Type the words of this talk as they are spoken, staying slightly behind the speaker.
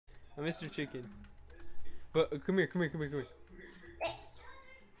I'm Mr. Chicken. But come here, come here, come here, come here.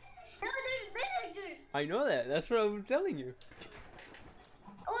 No, there's villagers. I know that. That's what I'm telling you.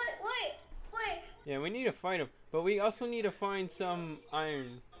 Wait. Yeah, we need to fight them, but we also need to find some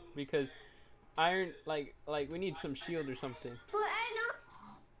iron because iron, like we need some shield or something. But I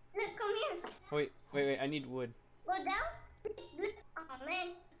know. Look, come here. Wait. I need wood. Go down. Look. Oh man.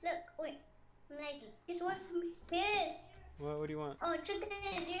 Look. Wait. Maggie. Just wait for me. Yes. What do you want? Oh, chicken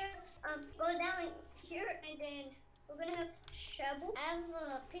is here. Go down here and then we're gonna have shovel. I have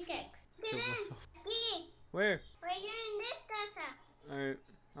a pickaxe. Get in. Here. Where? Right here in this casa. Alright,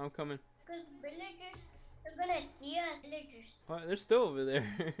 I'm coming. Because villagers are gonna see us. Villagers. What? They're still over there.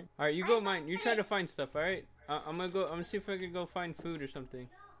 Alright, you go mine. You try to find stuff, alright? I'm gonna see if I can go find food or something.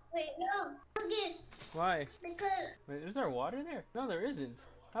 Wait, no. Look this. Why? Because. Wait, is there water there? No, there isn't.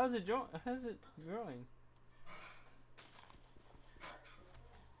 How's it growing?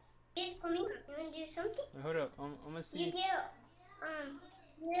 Yes, come here. You wanna do something? Wait, hold up. I'm gonna see. You get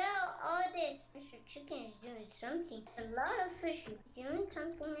all this. Mr. Chicken is doing something. A lot of fish is doing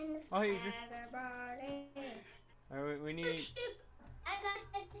something in the Oh, you just. Alright, we need. I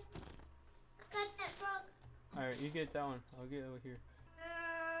got that frog. Alright, you get that one. I'll get over here.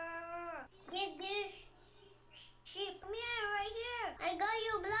 Yes, get a sheep. Come here, right here. I got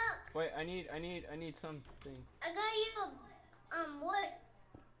you a block. Wait, I need something. I got you wood.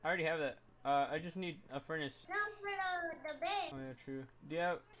 I already have that. I just need a furnace. Not for the bed. Oh yeah, true. Do you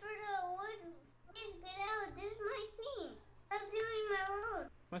have? For the wood. Please get out. This is my thing. Stop doing my road.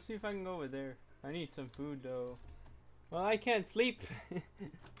 Let's see if I can go over there. I need some food though. Well, I can't sleep.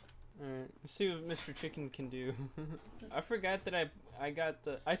 Alright, let's see what Mr. Chicken can do. I forgot that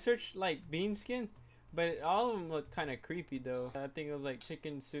I searched like bean skin, but all of them look kind of creepy though. I think it was like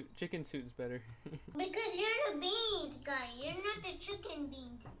chicken suit's better. Because you're the beans guy. You're not the chicken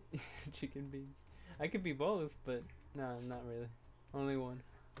beans. Chicken beans. I could be both, but no, not really. Only one.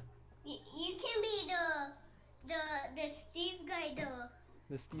 You can be the Steve guy,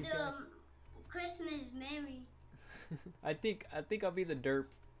 The Steve guy. Christmas Mary. I think I'll be the derp,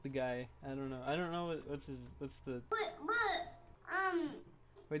 the guy. I don't know what's the. But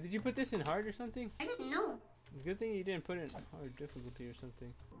Wait, did you put this in hard or something? I didn't know. It's a good thing you didn't put it in hard difficulty or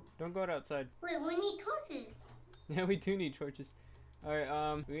something. Don't go outside. Wait, we need torches. Yeah, we do need torches.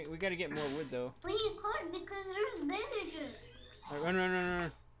 Alright, we gotta get more wood though. We need torches because there's villagers. Alright,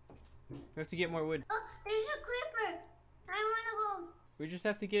 run. We have to get more wood. Oh, there's a creeper. I wanna go. We just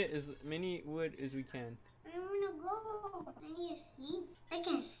have to get as many wood as we can. I wanna go. I need to sleep. I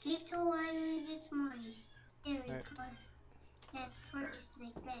can sleep till I get morning. There we go. That's torches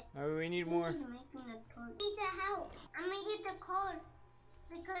like that. Alright, we need more. I need to help. I'm gonna get the code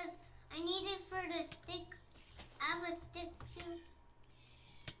because I need it for the stick. I have a stick too.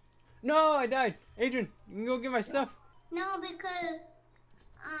 No, I died. Adrian, you can go get my stuff. No, because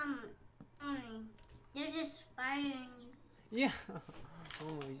they're just firing you. Yeah.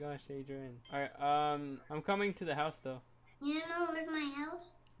 Oh my gosh, Adrian. Alright, I'm coming to the house though. You know where's my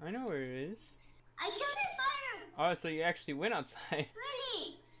house? I know where it is. I killed the fire. Oh, so you actually went outside.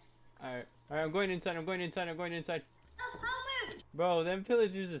 Really? Alright, I'm going inside. Oh, Homer. Bro, them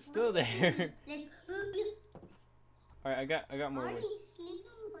pillagers is still there. Like, Alright, I got more wood. Are sleeping?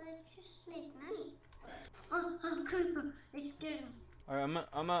 But it's just like night. Oh, creeper! I scared him. Alright,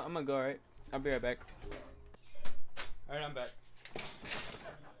 I'm gonna go. Alright, I'll be right back. Alright, I'm back.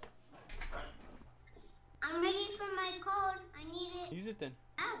 I'm ready for my code. I need it. Use it then.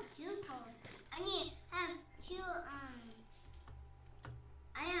 I have two codes. I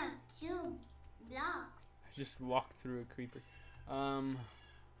have two blocks. I just walked through a creeper.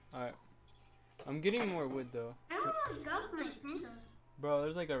 Alright. I'm getting more wood though. I almost dropped my pencil. Bro,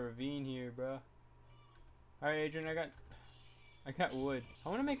 there's like a ravine here, bro. Alright, Adrian, I got wood. I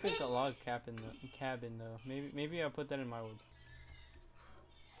want to make like a log cabin though. Maybe I'll put that in my wood.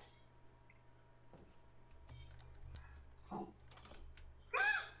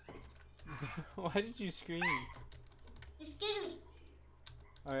 Why did you scream? You scared me.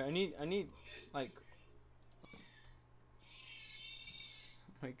 Alright, I need like.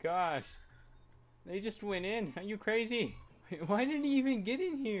 Oh my gosh. They just went in. Are you crazy? Why didn't he even get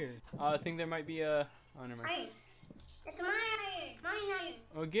in here? I think there might be a. Oh, never mind. Iron. It's my iron. Mine iron.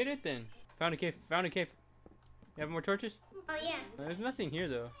 Oh, get it then. Found a cave. You have more torches? Oh, yeah. There's nothing here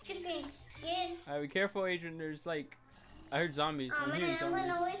though. Chickens. Yes. Alright, be careful, Adrian. There's like. I heard zombies. Oh, I'm man, hearing I'm zombies.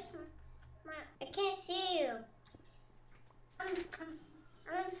 gonna waste I can't see you. I'm on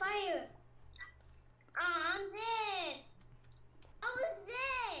fire. Oh, I'm dead. I was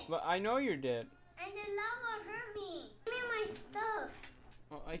dead. But I know you're dead. And the lava hurt me. Give me my stuff.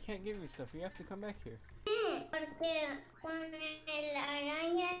 Oh, I can't give you stuff. You have to come back here. Porque con el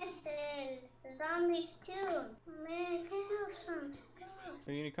arañas el zombies too. Man, I can have some stuff.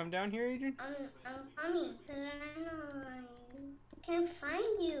 Are you gonna come down here, Adrian? I'm coming. Cause I know I can't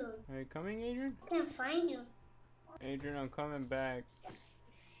find you. Are you coming, Adrian? I can't find you. Adrian, I'm coming back.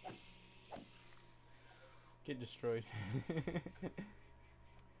 Get destroyed.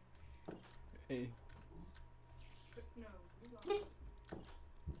 Hey.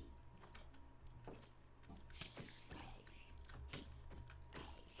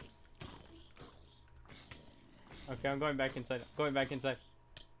 Okay, I'm going back inside. Going back inside.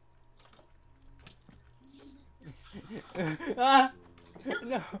 Ah!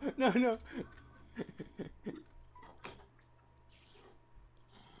 No, no, no.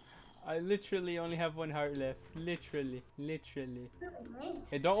 I literally only have one heart left. Literally.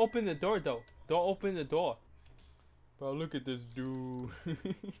 Hey, don't open the door though. Don't open the door. Bro, look at this dude.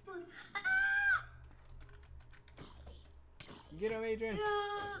 Get him, Adrian.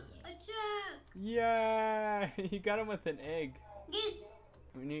 Yeah, you got him with an egg.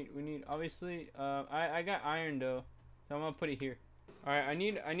 We need obviously. I got iron though, so I'm gonna put it here. All right, I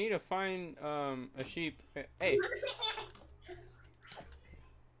need to find a sheep. Hey.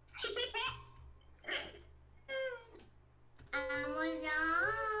 I'm a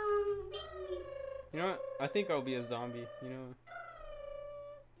zombie. You know what? I think I'll be a zombie. You know.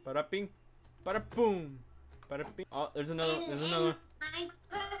 Bada bing, bada boom, bada bing. Oh, there's another. There's another.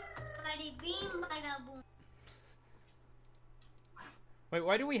 Wait,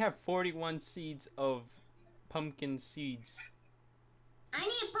 why do we have 41 seeds of pumpkin seeds? I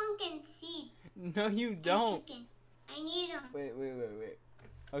need pumpkin seed. No, you don't. Chicken. I need them. Wait.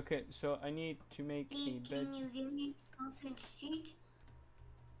 Okay, so I need to make Please, a bed. can you give me pumpkin seed?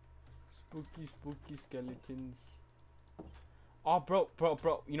 Spooky skeletons. Oh, bro.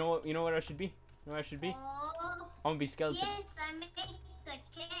 You know what I should be? You know what I should be? Oh, I'm gonna be skeleton. yes, I make a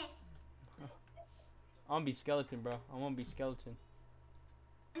chest. I'm gonna be skeleton, bro. I wanna be skeleton.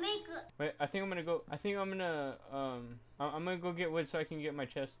 I make a... Wait, I think I'm gonna go. I'm gonna go get wood so I can get my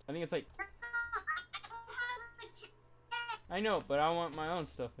chest. I think it's like. No, I don't have a chest. I know, but I want my own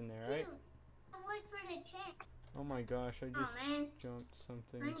stuff in there, right? I wood for the chest. Oh my gosh, I just Oh man, jumped I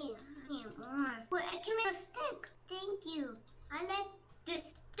something. need more. Wait, I can make a stick. Thank you. I like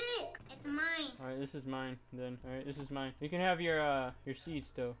this stick. It's mine. All right, this is mine then. All right, this is mine. You can have your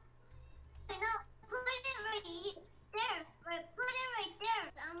seeds though. No, put it right there. Right, put it right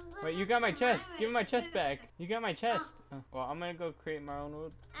there. I'm gonna Wait, you got my put chest. mine Give me my right chest there. back. You got my chest. Well, I'm gonna go create my own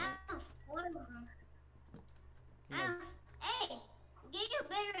wood. I have 4 of them. Yeah. Hey, get your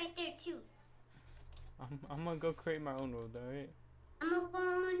bed right there too. I'm gonna go create my own wood, alright? I'm gonna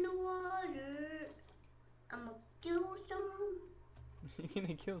go in the water. I'm gonna kill someone. You're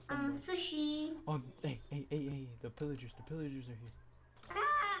gonna kill I'm someone. fishy. Oh, hey, the pillagers are here.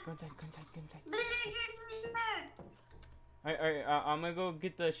 Ah, Go inside. villagers in there. Alright, I'm gonna go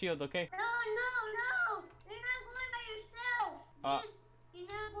get the shield, okay? No. You're not going by yourself. Yes, you're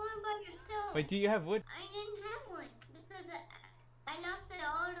not going by yourself. Wait, do you have wood? I didn't have one because I lost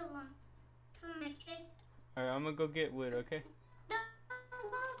all of them from my chest. Alright, I'm gonna go get wood, okay? Don't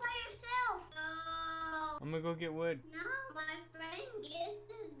go by yourself. No. I'm gonna go get wood. No, my friend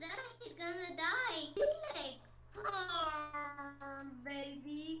guesses that he's gonna die. Like,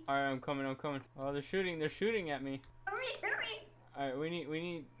 baby. Alright, I'm coming. Oh, they're shooting at me. Hurry. Alright,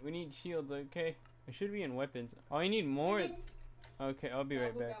 we need shields, okay? It should be in weapons. Oh, you need more? Okay, I'll be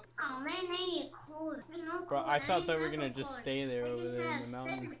right back. Oh man, I need coal. There's no Bro, coal. I thought they were didn't gonna have just coal. stay there I over just there in have the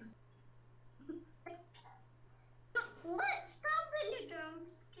mountain. 7. What? Stop it, you dumb.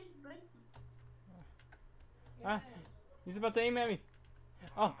 Just break Ah, he's about to aim at me.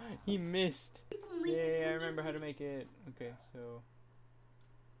 Oh, he missed. Yeah, I remember how to make it. Okay, so.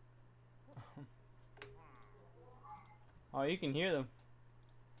 Oh, you can hear them.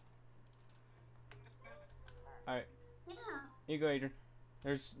 Alright, Yeah. here you go, Adrian.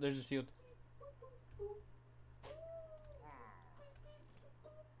 There's a shield.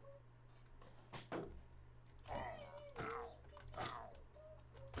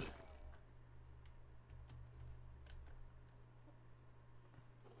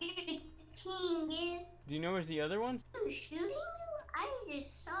 The king is Do you know where's the other ones? shooting you? I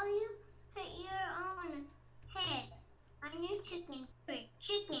just saw you hit your own head on your chicken. You're a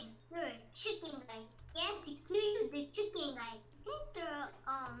chicken. You're a chicken guy. You have to kill the chicken guy. I think they're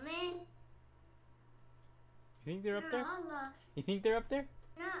oh man. You think they're up They're there? all lost. You think they're up there?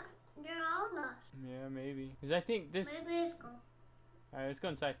 No, they're all lost. Yeah, maybe. Cause I think this. Maybe let's go. Alright, let's go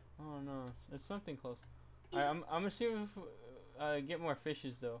inside. Oh no, it's something close. Alright, I'm gonna see if get more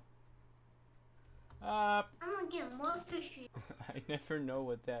fishes though. I'm gonna get more fishes. I never know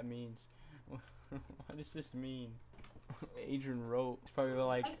what that means. What does this mean? Adrian wrote. It's probably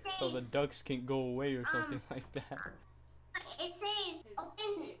like so the ducks can go away or something like that. It says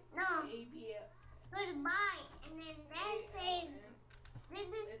open goodbye, and then that says this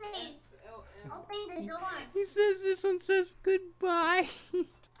says open the door. He says this one says goodbye.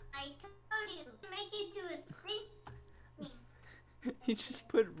 I told you make it to a six. He just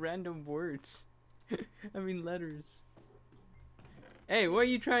put random words. I mean letters. Hey, what are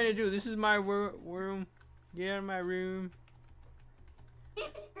you trying to do? This is my room. Get out of my room.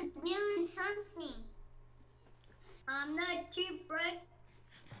 Doing something. I'm not cheap bread.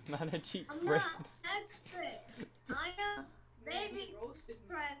 Not a cheap I'm bread. not extra. I am baby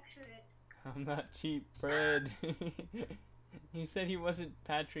fractured. I'm not cheap bread. He said he wasn't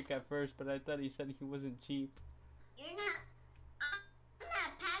Patrick at first, but I thought he said he wasn't cheap. You're not. I'm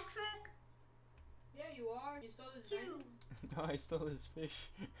not Patrick. Yeah, you are. You stole his You. diamonds. No, I stole his fish.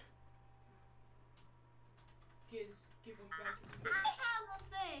 Kids, give him back his fish. I have a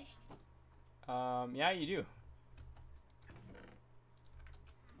fish. Yeah, you do.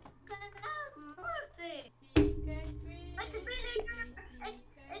 Cause I have more fish. Secret It's a villager.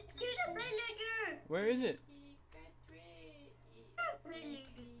 It's cute, a villager. Where is it?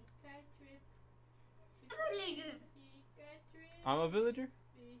 Villager. I'm a villager?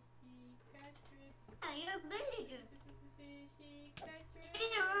 Yeah, you're a villager.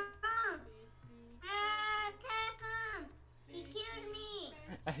 Spin around. Attack him. He killed me.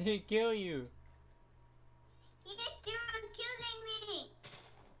 I didn't kill you. Yes, you're killing me.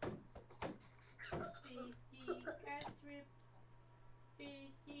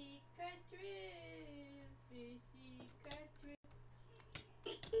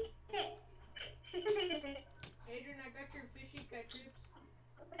 Adrian, I got your fishy cat trips.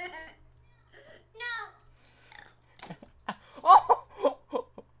 No. Oh!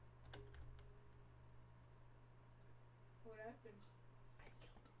 What happened?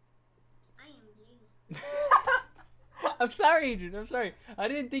 I am bleeding. I'm sorry, Adrian. I'm sorry. I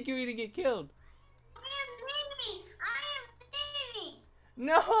didn't think you were gonna get killed. I am bleeding. I am bleeding.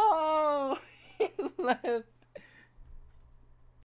 No! He left.